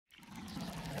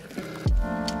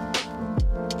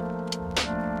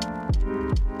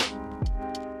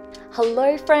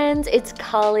Hello friends, it's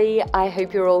Carly. I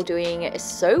hope you're all doing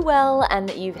so well and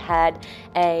that you've had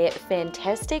a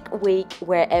fantastic week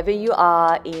wherever you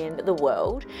are in the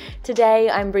world. Today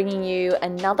I'm bringing you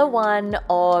another one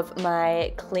of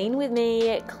my Clean With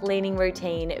Me cleaning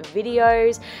routine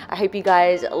videos. I hope you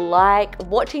guys like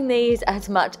watching these as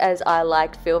much as I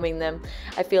liked filming them.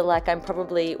 I feel like I'm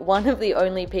probably one of the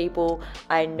only people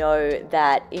I know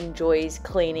that enjoys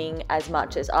cleaning as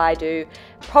much as I do.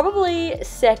 Probably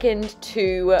second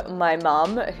to my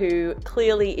mum, who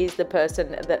clearly is the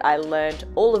person that I learned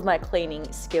all of my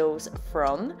cleaning skills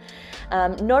from.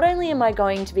 Not only am I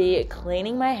going to be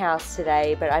cleaning my house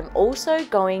today, but I'm also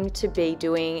going to be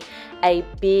doing a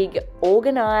big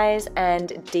organize and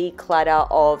declutter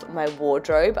of my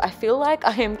wardrobe. I feel like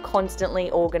I am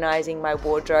constantly organizing my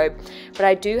wardrobe, but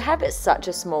I do have such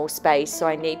a small space, so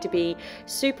I need to be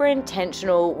super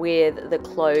intentional with the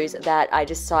clothes that I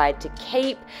decide to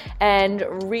keep and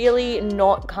really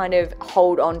not kind of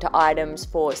hold on to items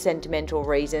for sentimental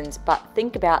reasons, but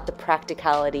think about the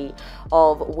practicality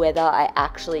of whether I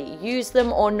actually use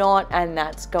them or not, and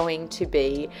that's going to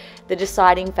be the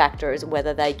deciding factor is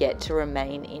whether they get to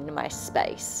remain in my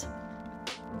space.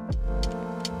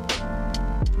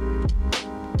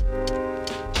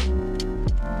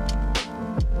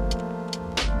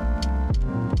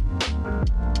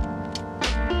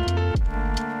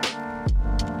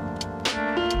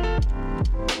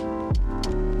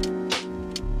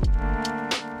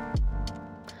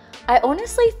 I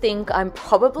honestly think I'm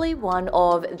probably one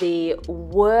of the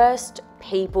worst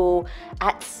people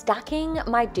at stacking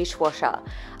my dishwasher.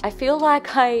 I feel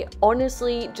like I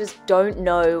honestly just don't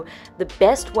know the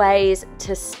best ways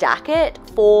to stack it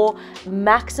for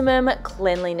maximum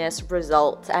cleanliness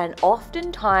results, and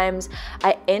oftentimes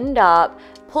I end up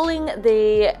pulling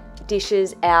the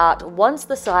dishes out once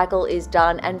the cycle is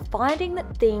done and finding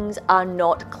that things are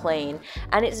not clean,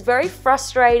 and it's very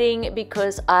frustrating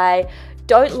because I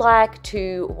don't like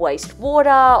to waste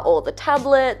water or the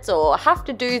tablets or have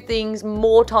to do things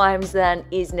more times than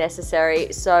is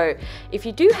necessary. So if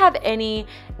you do have any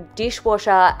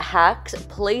dishwasher hacks,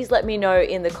 please let me know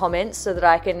in the comments so that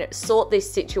I can sort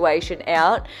this situation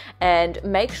out and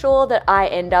make sure that I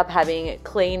end up having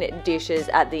clean dishes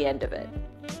at the end of it.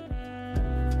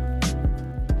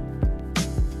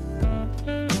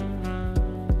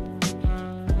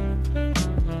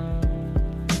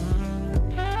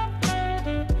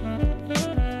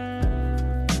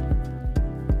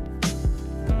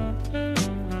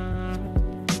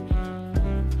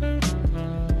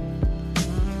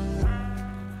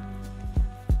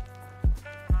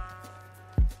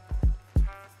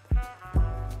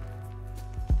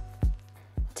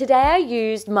 Today I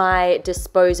used my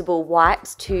disposable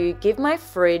wipes to give my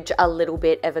fridge a little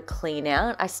bit of a clean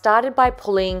out. I started by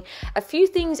pulling a few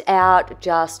things out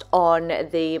just on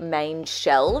the main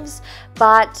shelves,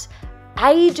 but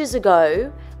ages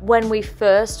ago when we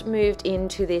first moved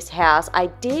into this house, I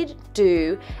did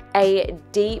do a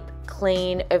deep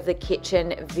clean of the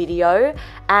kitchen video,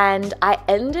 and I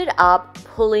ended up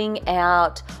pulling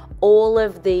out all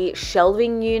of the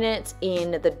shelving units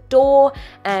in the door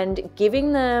and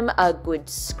giving them a good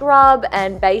scrub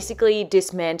and basically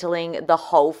dismantling the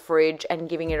whole fridge and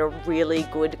giving it a really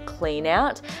good clean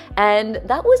out. And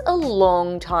that was a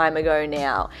long time ago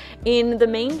now. In the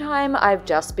meantime, I've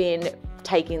just been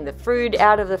taking the food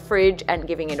out of the fridge and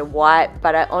giving it a wipe,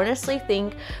 but I honestly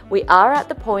think we are at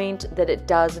the point that it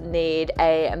does need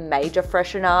a major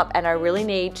freshen up, and I really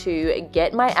need to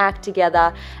get my act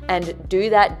together and do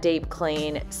that deep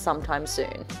clean sometime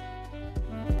soon.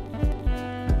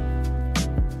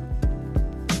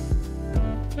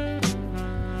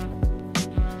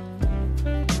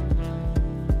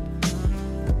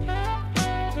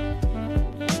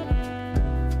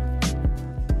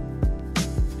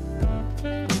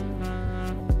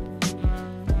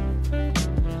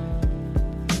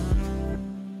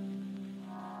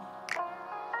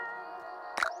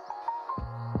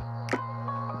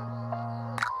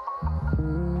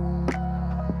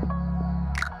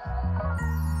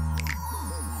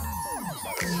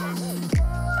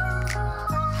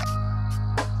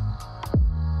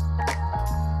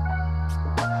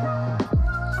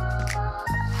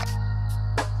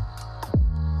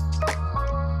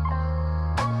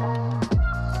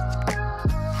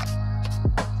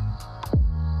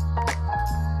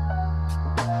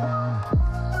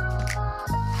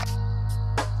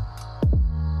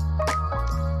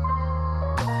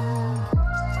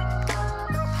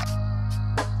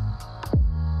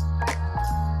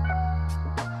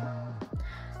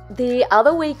 The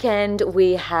other weekend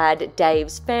we had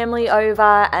Dave's family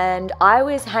over and I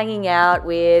was hanging out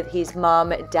with his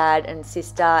mum, dad and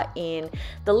sister in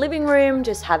the living room,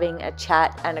 just having a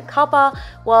chat and a cuppa,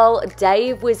 while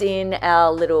Dave was in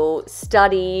our little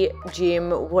study,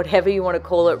 gym, whatever you want to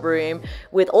call it, room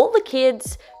with all the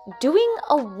kids doing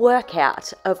a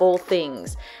workout of all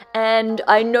things. And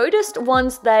I noticed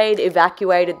once they'd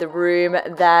evacuated the room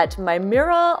that my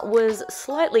mirror was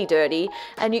slightly dirty,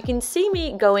 and you can see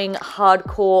me going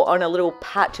hardcore on a little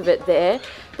patch of it there.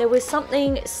 There was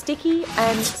something sticky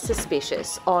and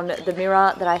suspicious on the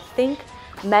mirror that I think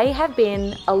may have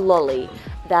been a lolly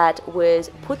that was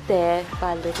put there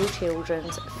by little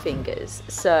children's fingers.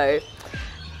 So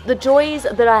the joys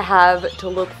that I have to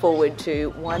look forward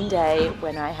to one day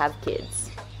when I have kids.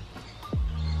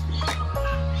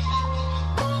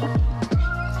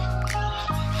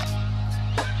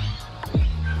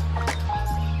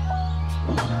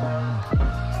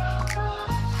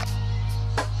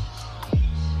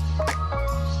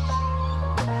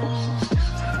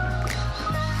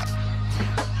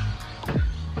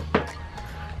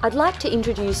 I'd like to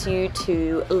introduce you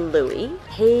to Louie.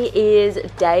 He is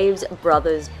Dave's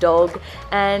brother's dog,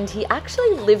 and he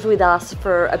actually lived with us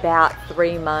for about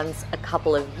 3 months a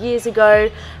couple of years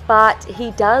ago, but he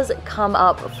does come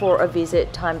up for a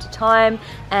visit time to time,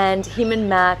 and him and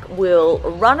Mac will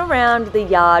run around the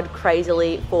yard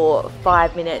crazily for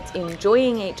 5 minutes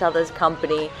enjoying each other's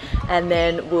company, and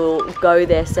then we'll go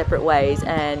their separate ways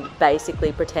and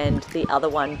basically pretend the other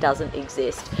one doesn't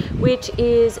exist, which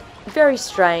is very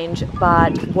strange,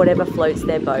 but whatever floats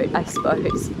their boat, I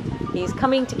suppose. He's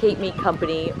coming to keep me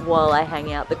company while I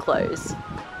hang out the clothes.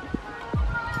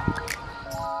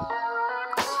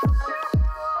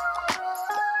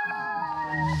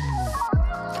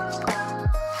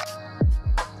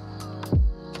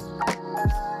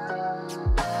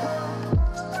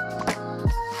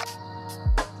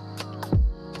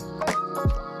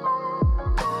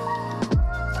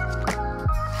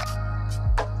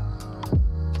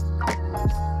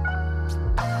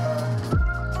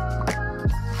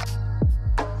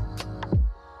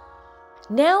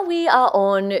 Now we are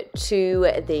on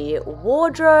to the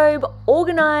wardrobe,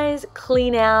 organize,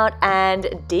 clean out and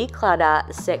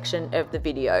declutter section of the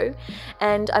video.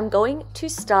 And I'm going to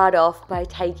start off by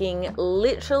taking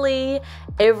literally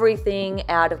everything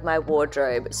out of my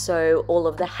wardrobe. So all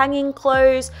of the hanging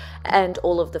clothes and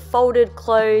all of the folded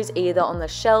clothes, either on the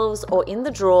shelves or in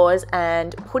the drawers,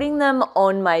 and putting them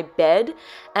on my bed.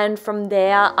 And from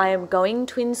there, I am going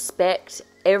to inspect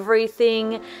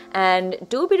everything and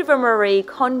do a bit of a Marie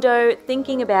Condo,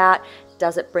 thinking about,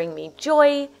 does it bring me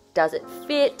joy? Does it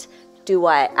fit? Do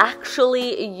I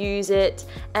actually use it?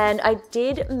 And I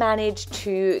did manage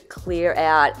to clear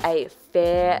out a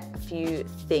fair few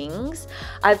things.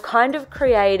 I've kind of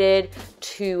created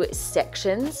 2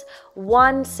 sections.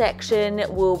 One section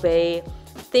will be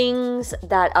things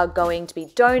that are going to be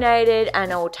donated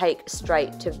and I'll take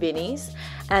straight to Vinnie's.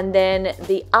 And then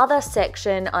the other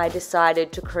section I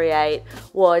decided to create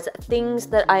was things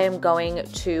that I am going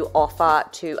to offer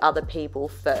to other people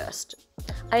first.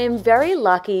 I am very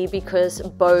lucky because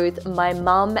both my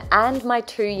mum and my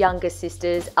 2 younger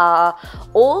sisters are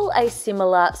all a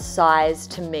similar size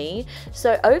to me.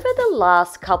 So over the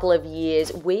last couple of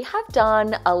years, we have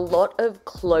done a lot of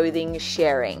clothing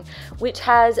sharing, which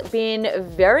has been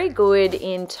very good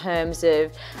in terms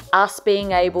of us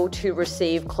being able to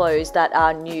receive clothes that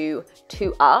are new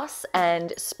to us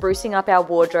and sprucing up our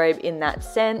wardrobe in that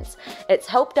sense. It's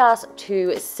helped us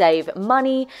to save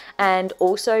money and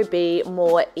also be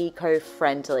more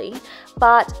eco-friendly.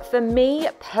 But for me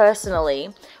personally,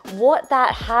 what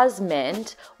that has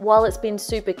meant, while it's been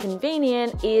super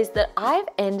convenient, is that I've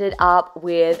ended up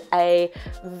with a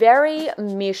very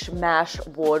mishmash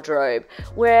wardrobe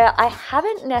where I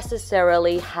haven't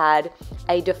necessarily had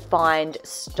a defined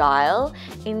style.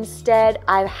 Instead,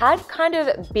 I've had kind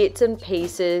of bits and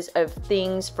pieces of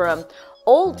things from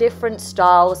all different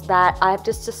styles that I've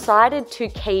just decided to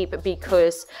keep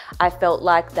because I felt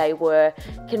like they were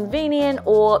convenient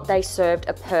or they served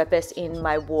a purpose in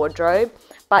my wardrobe.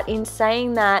 But in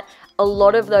saying that, a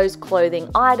lot of those clothing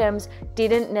items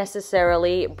didn't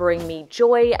necessarily bring me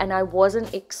joy and I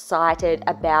wasn't excited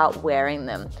about wearing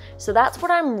them. So that's what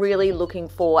I'm really looking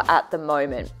for at the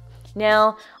moment.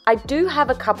 Now, I do have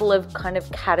a couple of kind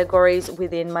of categories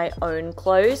within my own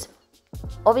clothes.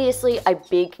 Obviously, a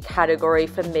big category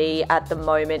for me at the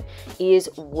moment is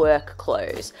work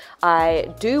clothes.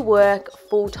 I do work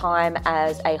full-time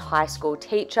as a high school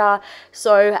teacher,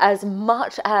 so as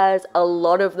much as a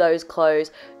lot of those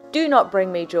clothes do not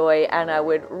bring me joy and I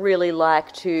would really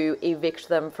like to evict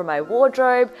them from my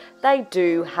wardrobe, they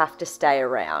do have to stay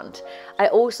around. I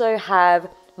also have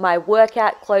my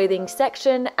workout clothing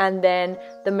section, and then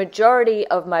the majority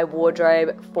of my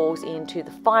wardrobe falls into the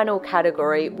final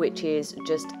category, which is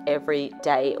just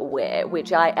everyday wear,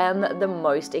 which I am the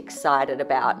most excited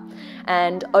about.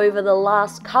 And over the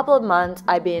last couple of months,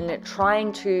 I've been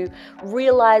trying to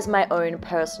realize my own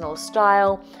personal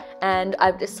style, and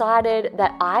I've decided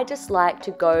that I just like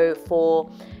to go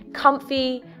for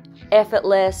comfy,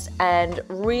 effortless, and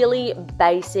really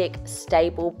basic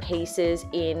staple pieces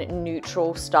in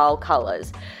neutral style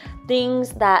colors.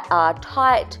 Things that are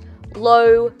tight,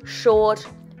 low, short,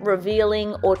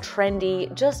 revealing, or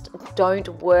trendy just don't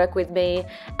work with me,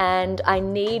 and I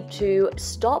need to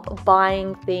stop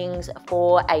buying things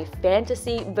for a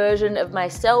fantasy version of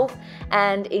myself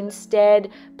and instead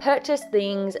purchase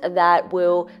things that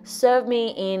will serve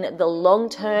me in the long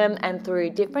term and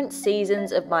through different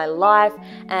seasons of my life,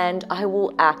 and I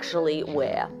will actually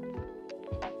wear.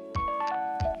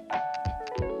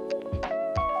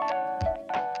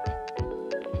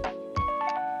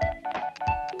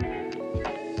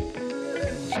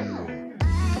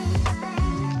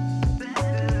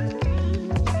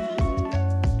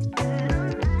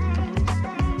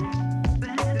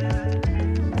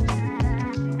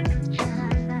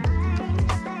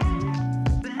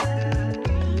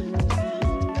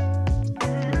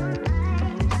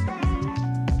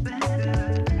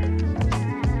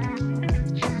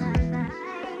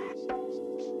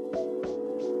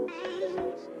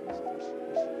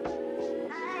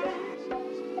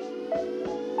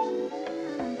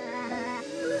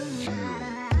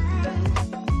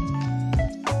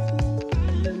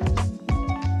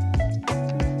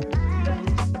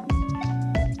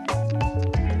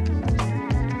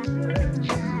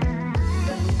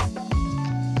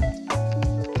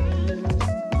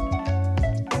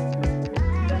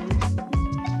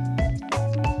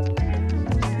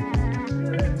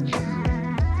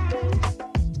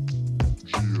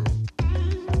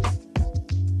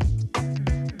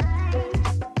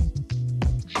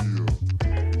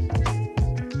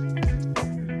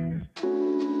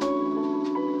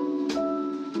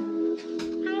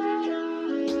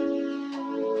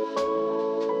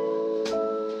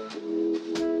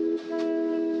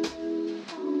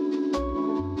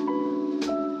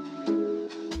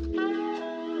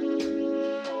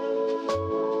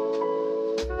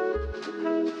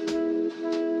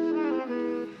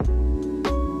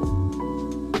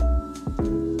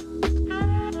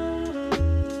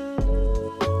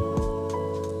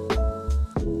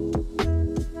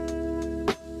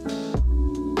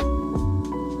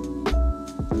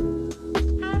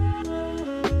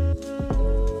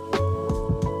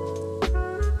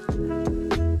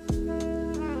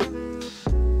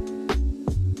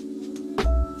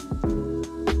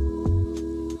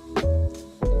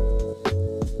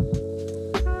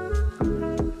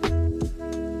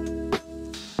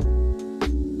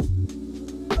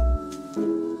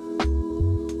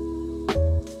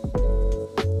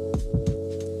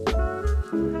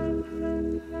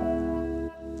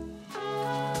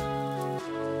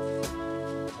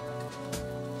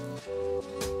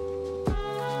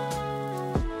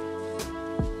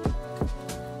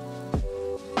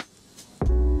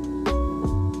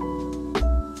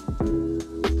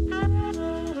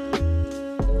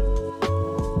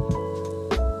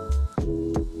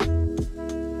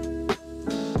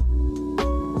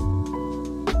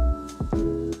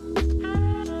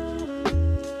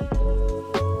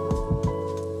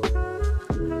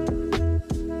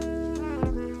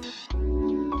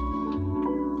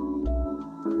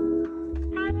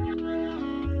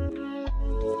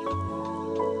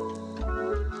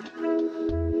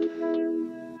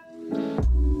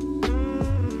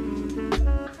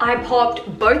 I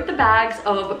popped both the bags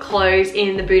of clothes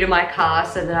in the boot of my car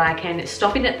so that I can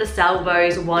stop in at the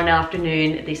Salvos one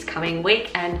afternoon this coming week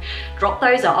and drop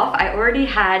those off. I already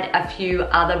had a few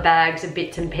other bags of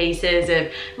bits and pieces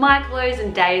of my clothes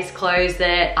and Dave's clothes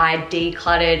that I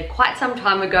decluttered quite some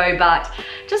time ago, but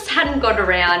just hadn't got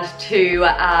around to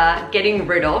getting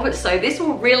rid of. So this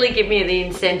will really give me the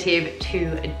incentive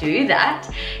to do that.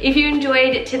 If you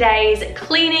enjoyed today's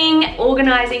cleaning,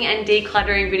 organizing, and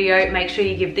decluttering video, make sure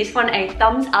you give this one a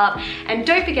thumbs up and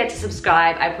don't forget to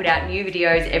subscribe. I put out new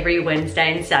videos every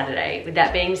Wednesday and Saturday. With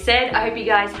that being said, I hope you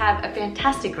guys have a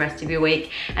fantastic rest of your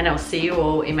week and I'll see you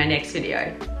all in my next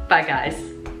video. Bye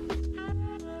guys.